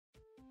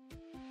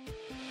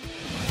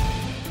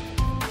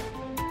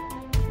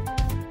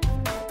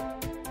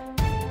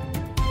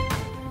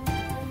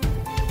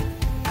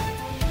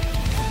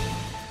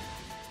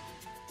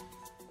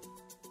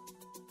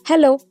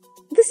Hello,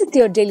 this is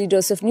your daily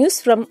dose of news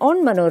from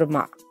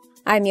Onmanorama.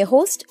 I'm your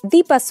host,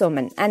 Deepa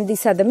Soman, and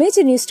these are the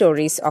major news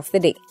stories of the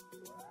day.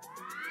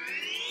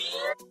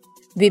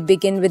 We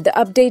begin with the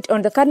update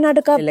on the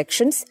Karnataka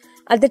elections.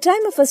 At the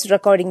time of us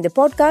recording the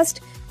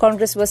podcast,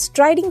 Congress was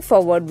striding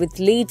forward with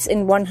leads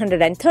in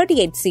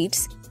 138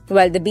 seats,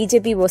 while the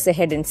BJP was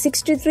ahead in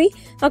 63,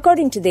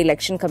 according to the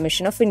Election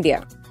Commission of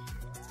India.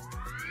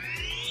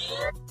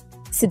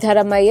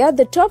 Siddaramaiah,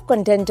 the top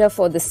contender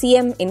for the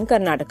CM in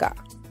Karnataka.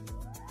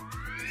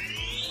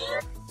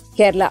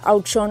 Kerala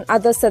outshone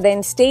other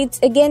southern states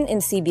again in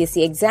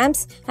CBSE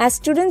exams as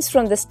students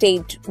from the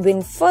state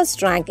win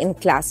first rank in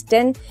Class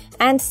 10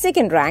 and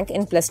second rank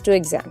in Plus 2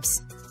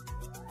 exams.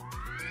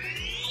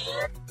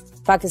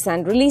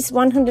 Pakistan released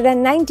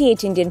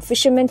 198 Indian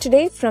fishermen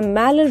today from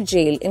Malur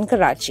jail in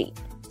Karachi.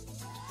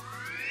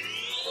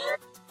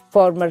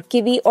 Former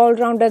Kiwi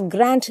all-rounder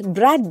Grant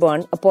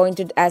Bradburn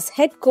appointed as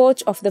head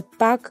coach of the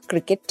Pak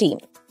cricket team.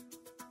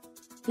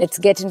 Let's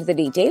get into the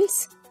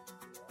details.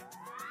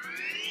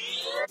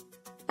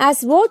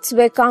 As votes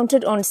were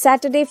counted on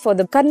Saturday for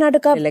the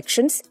Karnataka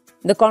elections,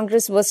 the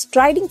Congress was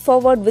striding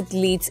forward with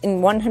leads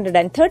in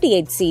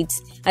 138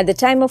 seats at the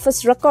time of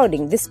us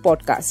recording this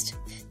podcast.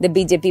 The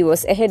BJP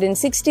was ahead in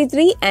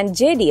 63 and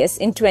JDS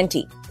in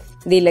 20.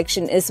 The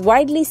election is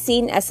widely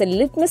seen as a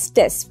litmus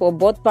test for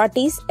both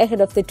parties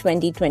ahead of the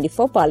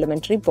 2024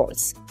 parliamentary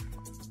polls.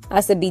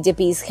 As the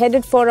BJP is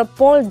headed for a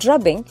poll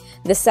drubbing,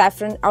 the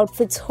saffron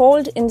outfit's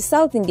hold in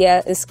South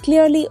India is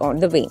clearly on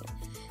the wane.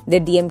 The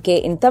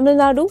DMK in Tamil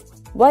Nadu,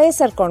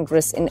 YSR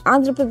Congress in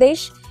Andhra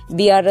Pradesh,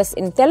 BRS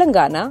in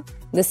Telangana,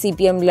 the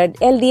CPM-led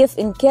LDF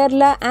in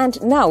Kerala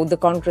and now the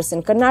Congress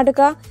in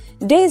Karnataka,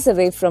 days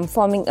away from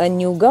forming a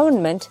new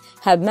government,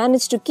 have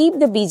managed to keep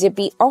the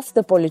BJP off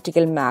the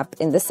political map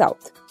in the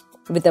south.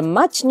 With a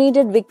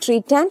much-needed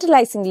victory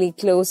tantalizingly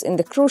close in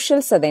the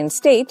crucial southern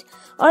state,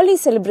 early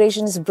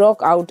celebrations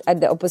broke out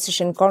at the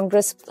opposition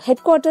Congress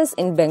headquarters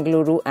in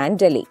Bengaluru and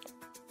Delhi.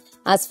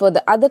 As for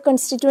the other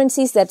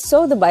constituencies that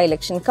saw the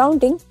by-election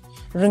counting,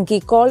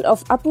 Rinki Kaul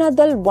of Apna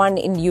Dal won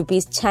in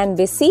UP's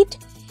Chanbe seat,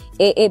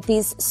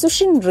 AAP's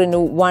Sushin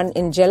Renu won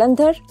in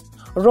Jalandhar,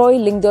 Roy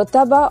Lingdo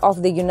Taba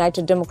of the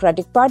United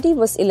Democratic Party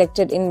was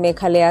elected in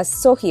Meghalaya's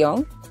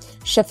Sohyong,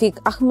 Shafiq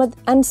Ahmad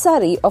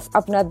Ansari of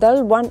Apna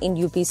Dal won in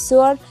UP's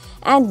Suar,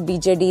 and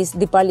BJD's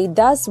Dipali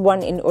Das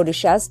won in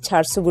Odisha's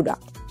Jharsuguda.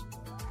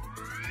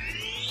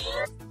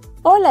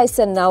 All eyes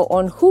are now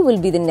on who will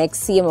be the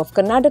next CM of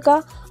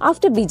Karnataka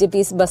after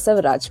BJP's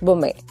Basavaraj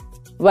Bommai.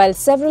 While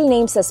several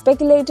names are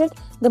speculated,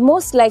 the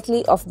most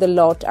likely of the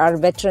lot are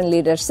veteran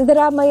leader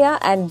Siddaramaiah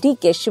and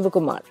DK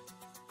Shivakumar.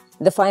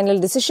 The final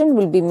decision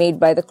will be made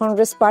by the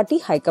Congress Party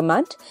High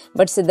Command,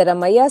 but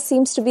Siddaramaiah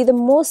seems to be the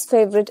most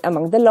favourite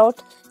among the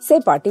lot,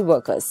 say party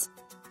workers.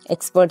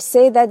 Experts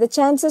say that the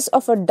chances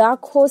of a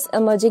dark horse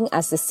emerging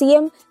as the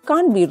CM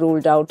can't be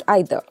ruled out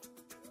either.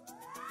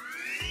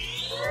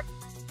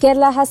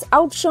 Kerala has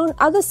outshone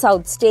other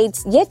south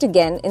states yet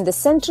again in the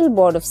Central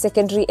Board of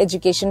Secondary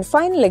Education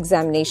final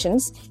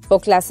examinations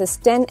for classes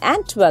 10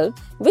 and 12,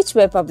 which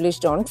were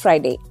published on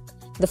Friday.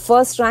 The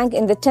first rank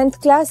in the 10th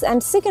class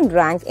and second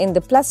rank in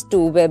the Plus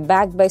 2 were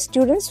bagged by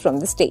students from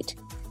the state.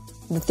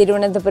 The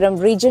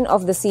Thiruvananthapuram region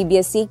of the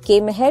CBSE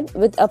came ahead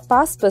with a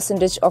pass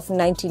percentage of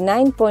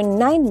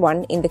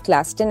 99.91 in the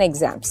Class 10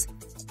 exams.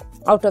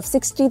 Out of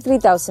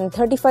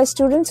 63,035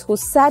 students who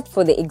sat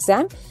for the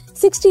exam,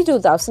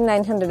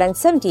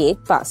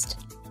 62,978 passed.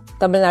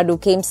 Tamil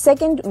Nadu came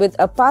second with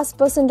a pass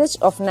percentage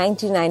of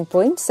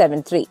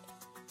 99.73.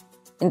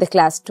 In the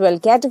Class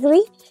 12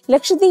 category,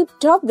 Lakshadweep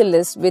topped the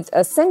list with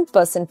a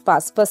 100%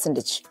 pass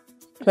percentage.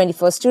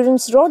 24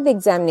 students wrote the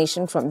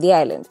examination from the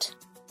island.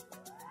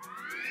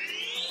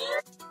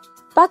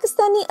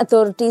 Pakistani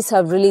authorities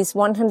have released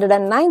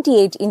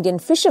 198 Indian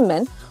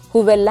fishermen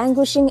who were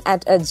languishing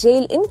at a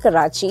jail in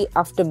Karachi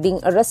after being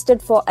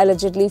arrested for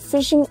allegedly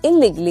fishing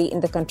illegally in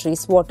the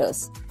country's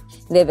waters.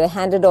 They were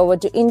handed over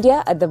to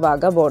India at the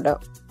Wagah border.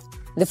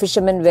 The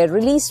fishermen were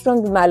released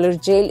from the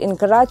Malur jail in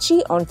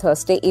Karachi on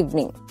Thursday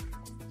evening.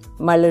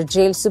 Malur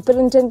jail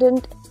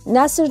superintendent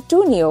Nasir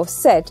Tunio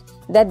said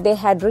that they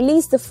had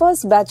released the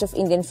first batch of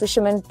Indian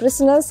fishermen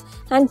prisoners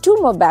and two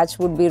more batch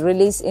would be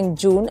released in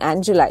June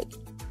and July.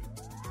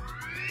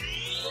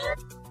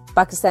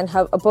 Pakistan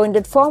have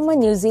appointed former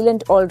New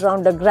Zealand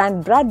all-rounder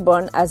Grant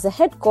Bradburn as the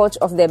head coach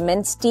of their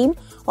men's team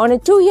on a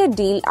 2-year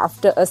deal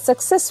after a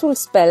successful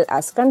spell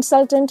as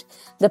consultant,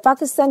 the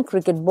Pakistan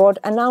Cricket Board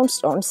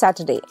announced on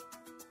Saturday.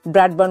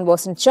 Bradburn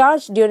was in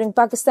charge during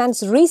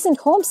Pakistan's recent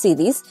home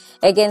series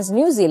against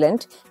New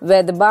Zealand,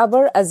 where the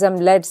Babar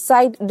Azam-led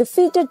side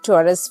defeated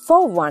Torres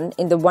 4-1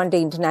 in the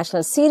One-Day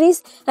International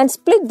Series and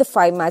split the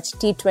 5-match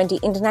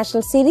T20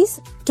 International Series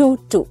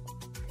 2-2.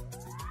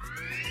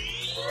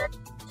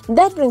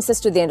 That brings us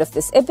to the end of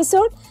this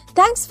episode.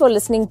 Thanks for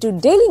listening to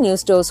Daily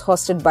News Dose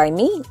hosted by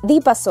me,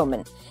 Deepa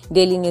Soman.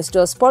 Daily News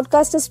Dose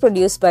podcast is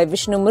produced by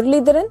Vishnu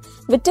Muralidharan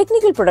with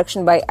technical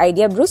production by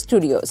Idea Brew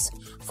Studios.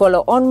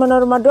 Follow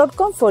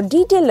onmanorama.com for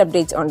detailed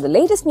updates on the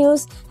latest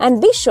news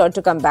and be sure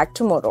to come back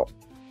tomorrow.